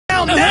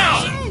down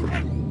now!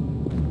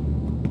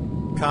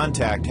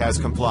 Contact has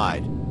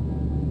complied.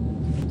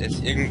 Da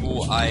ist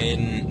irgendwo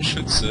ein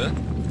Schütze.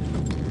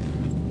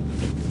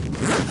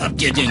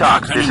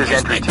 Talk, this is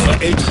entry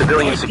team.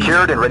 Civilian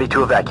secured and ready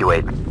to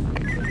evacuate.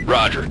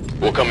 Roger.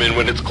 We'll come in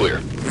when it's clear.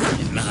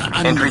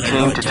 Entry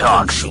team to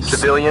talk.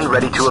 Civilian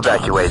ready to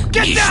evacuate.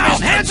 Get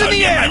down! Hands in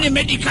the air!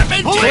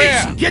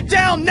 Police! Get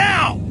down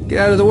now! Get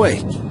out of the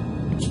way.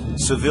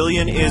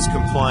 Civilian is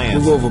compliant.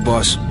 Move over,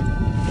 boss.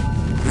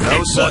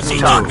 No sudden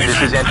Talk, move.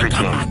 this is entry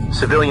team.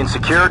 Civilian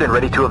secured and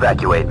ready to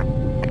evacuate.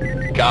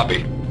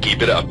 Copy.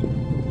 Keep it up.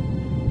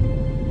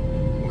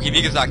 Okay,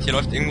 wie gesagt, hier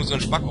läuft irgendwo so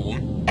ein Spacko rum.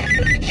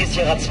 Hier ist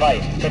Sierra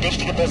 2.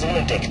 Verdächtige Person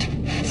entdeckt.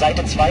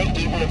 Seite 2,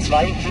 Ebene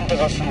 2,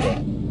 hinterer Flur.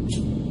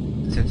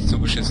 Das hört sich so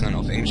beschissen an.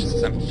 Auf Englisch ist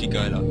es einfach viel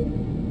geiler.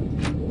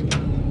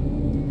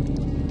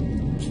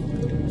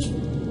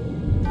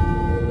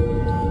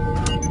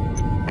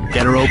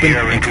 Get her open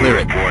and clear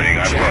it. Reporting.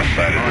 I've lost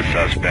sight of the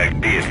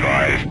suspect. Be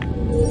advised.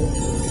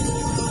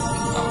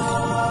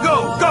 Go!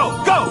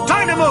 Go! Go!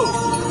 Time to move!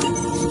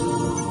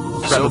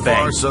 So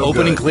far, so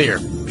Open good. and clear.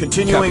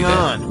 Continuing Copy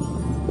that. on.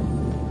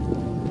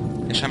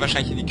 Er scheint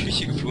wahrscheinlich in die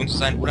Küche geflohen zu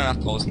sein oder nach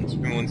draußen. Ich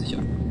bin mir unsicher.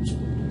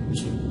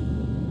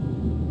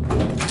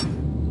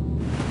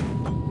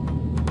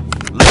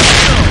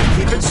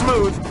 Keep it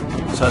smooth.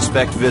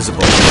 Suspect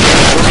visible.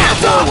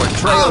 Forward,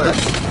 trailer.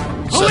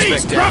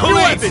 Police! Suspect Drop down. your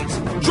weapons!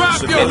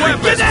 Drop your Civilian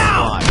weapons! Get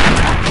down!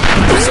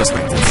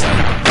 Suspect inside.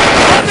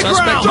 On the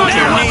Suspect ground! drop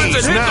Now! your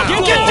knees now.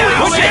 Get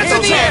down! Put your hands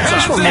in the air!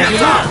 That's what Hands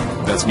moved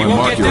up! That's my You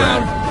won't mark get you're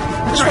down.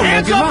 at. Put your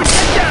hands up and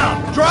get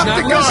down! Drop Not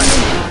the gun!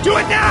 listening. Do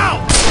it now!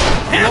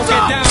 Hands Get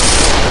up! down!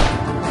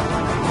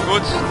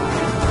 Gut.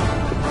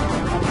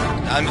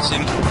 Ja, ein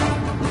bisschen.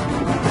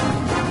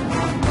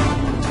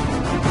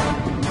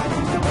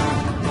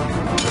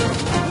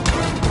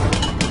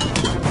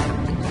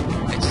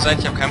 Ehrlich zu sein,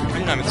 ich habe kein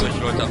Problem damit, solche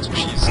Leute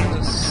abzuschießen.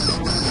 Das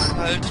ist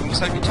halt,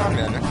 muss halt getan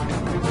werden, ne?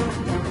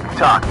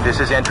 Talk, this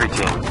is entry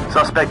team.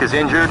 Suspect is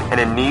injured and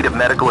in need of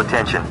medical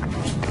attention.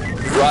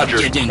 Roger.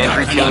 Entry team to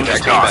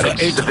Contact talk.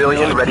 medics.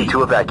 Civilian ready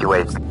to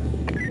evacuate.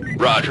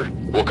 Roger.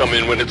 We'll come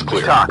in when it's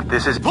clear. Talk,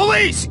 this is...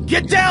 Police!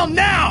 Get down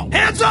now!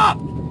 Hands up!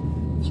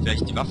 Ich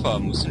vielleicht die Waffe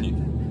haben muss.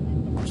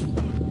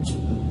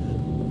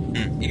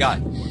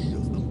 Egal.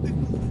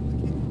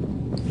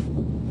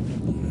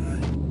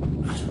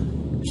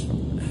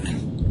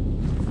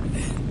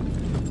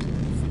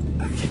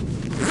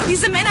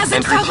 Diese Männer sind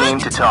Entry team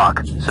verrückt! to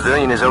talk.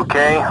 Civilian is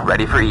okay,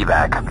 ready for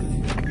evac.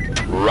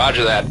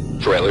 Roger that.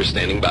 Trailer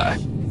standing by.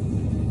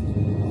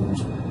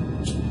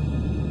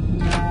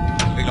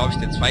 Das wäre, glaube ich,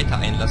 der zweite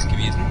Einlass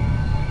gewesen.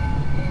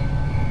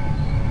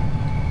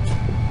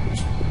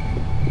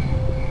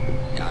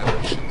 Ja,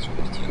 schon so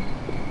nicht hier.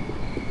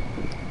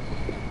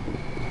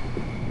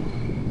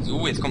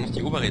 So, jetzt kommt noch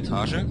die obere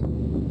Etage.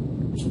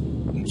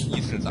 Und die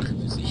ist eine Sache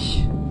für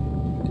sich.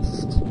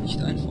 Ist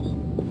nicht einfach.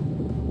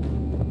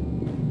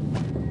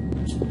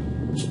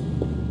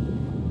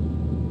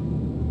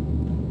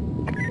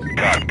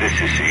 Talk, this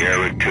is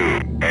Sierra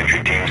 2.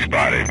 Entry team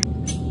spotted.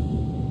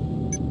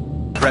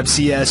 Prep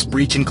CS,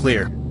 breach and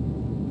clear.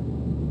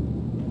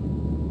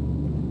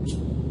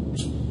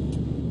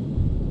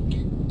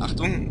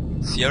 Achtung,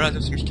 Sierra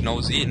dürfte mich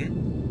genau sehen.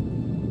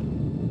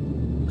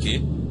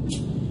 Okay.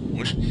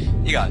 Komisch.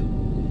 Egal.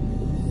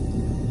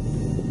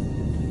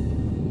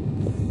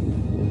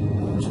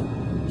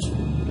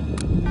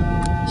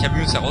 Ich habe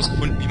übrigens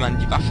herausgefunden, wie man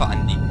die Waffe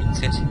anlegt mit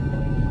Z.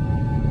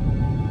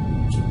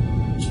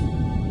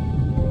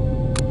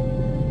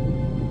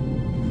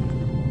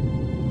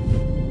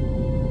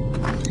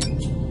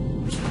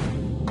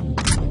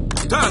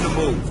 Time to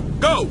move!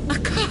 Go!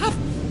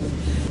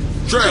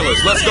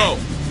 Trailers, let's go!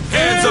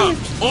 Hands up!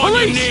 On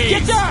your knees!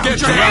 Get down!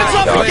 Get your hands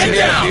up and get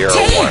down! Sierra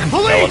 1.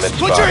 Police! Element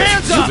Put your spotted.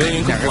 hands up!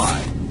 Civilian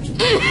complied.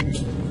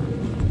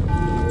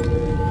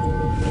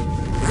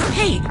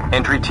 Hey,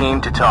 Entry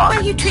team to talk. Why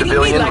are you treating me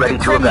Civilian like a ready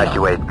to criminal?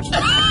 evacuate.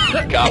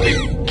 Copy.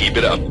 Keep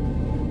it up.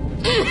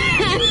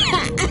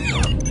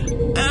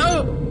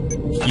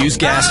 Use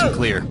gas and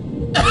clear.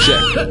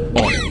 Check.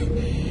 On it.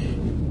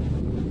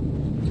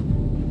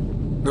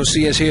 No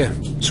CS here.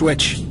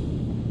 Switch.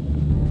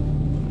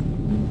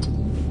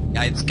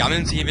 Ja, jetzt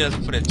gammeln sie hier wieder so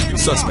vor der Tür.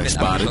 Suspect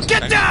spotted.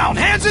 Get down!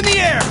 Hands in the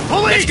air!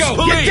 Police! Let's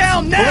go! Get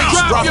down now!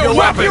 Police, drop your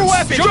Drop your weapons!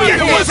 weapons! Drop Get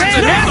your these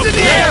weapons! hands in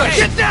the air!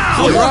 Get down!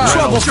 Clear.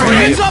 Put your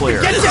hands up and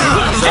get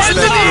down! Hands in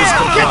the air!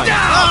 Get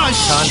down!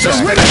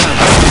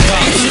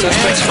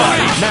 Suspect's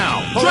fired.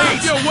 Now.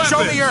 Police,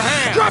 show me your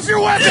hands. Drop your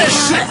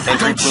weapons!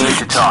 Entry team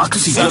to talk.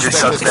 Injured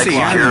suspect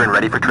secure and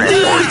ready for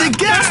transport. The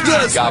gas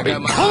does! Copy.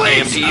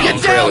 Police, AMT get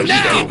and trailer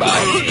down standing now!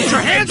 by. Put your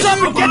hands up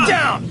and get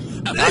down!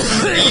 Das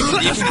lief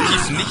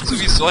definitiv nicht so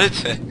wie es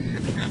sollte.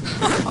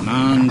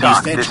 Mann, die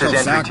Talk, this is Fetchkopf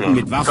entry sagten, team.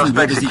 mit Waffen Suspect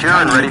würde sich secure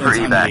and keiner ready mit for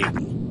uns evac.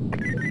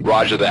 anlegen.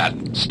 Roger that.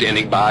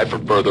 Standing by for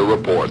further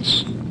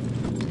reports.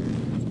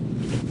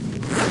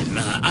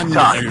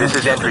 Talk, this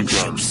is entry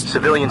team.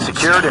 Civilian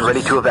secured and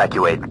ready to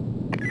evacuate.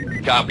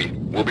 Copy.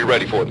 We'll be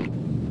ready for them.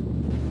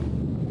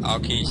 Ah,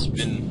 okay, ich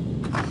bin...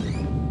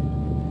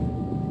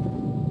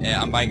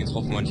 am Bein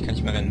getroffen und ich kann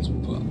nicht mehr rennen.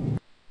 Super.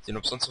 Sehen,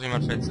 ob sonst noch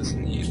jemand verletzt ist?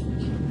 Nee.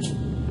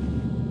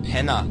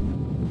 Penner.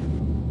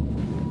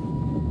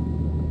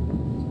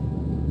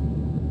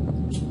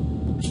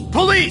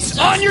 Police,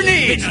 on your Ich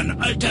knees! bin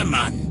ein alter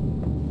Mann.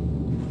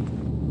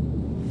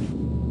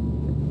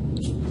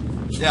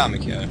 Der arme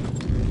Kerl.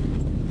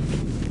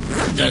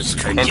 Das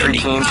könnt ihr Entry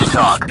nicht team machen. to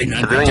talk. Ich bin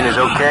ein Civilian is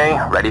Veteran. okay,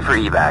 ready for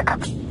evac.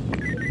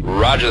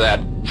 Roger that.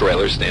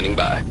 Trailer standing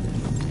by.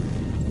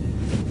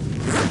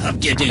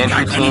 Habt ihr den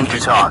Entry gar team keinen to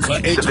Respekt talk. vor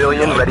älteren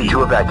Civilian ready Leuten?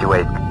 to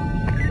evacuate.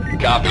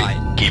 Copy.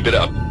 Nein. Keep it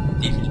up.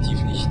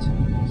 Definitiv nicht.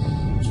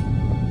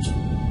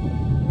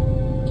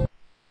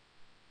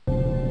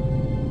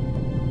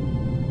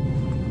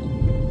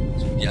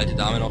 So, die alte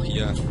Dame noch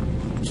hier.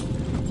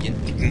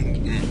 Ihren dicken...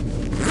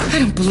 I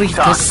don't believe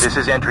Talk, this. this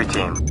is entry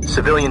team.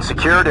 Civilian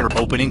secured and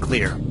Open and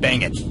clear.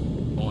 Bang it.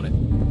 On it.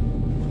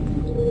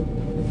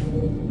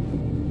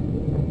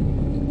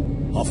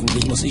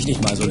 Hoffentlich muss ich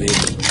nicht mal so leben.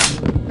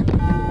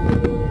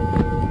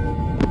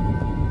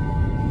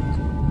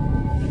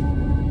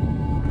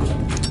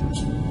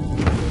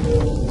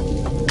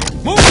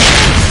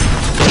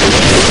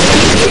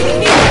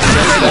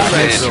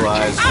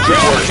 Neutralized.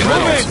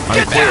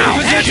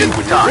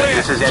 talk,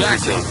 this is entry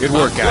team. Good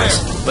work,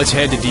 guys. Let's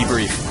head to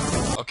debrief.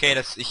 Okay,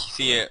 ich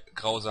sehe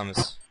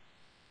Grausames.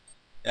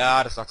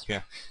 Ja, das dachte ich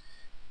mir.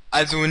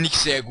 Also nicht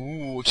sehr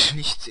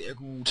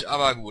gut,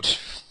 aber gut.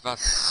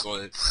 Was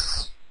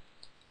soll's.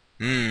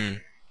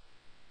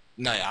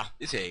 Naja,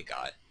 ist ja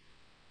egal.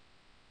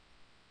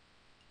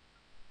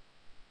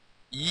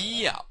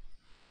 Ja.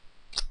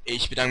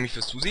 Ich bedanke mich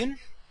fürs Zusehen.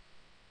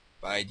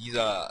 Bei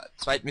dieser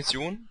zweiten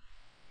Mission.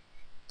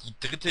 Die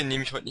dritte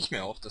nehme ich heute nicht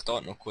mehr auf. Das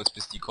dauert noch kurz,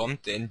 bis die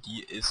kommt, denn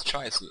die ist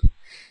scheiße.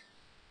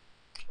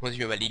 Muss ich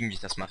mir überlegen, wie ich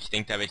das mache. Ich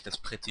denke, da werde ich das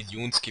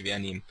Präzisionsgewehr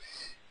nehmen.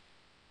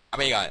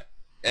 Aber egal.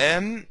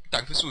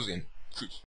 Danke fürs Zusehen. Tschüss.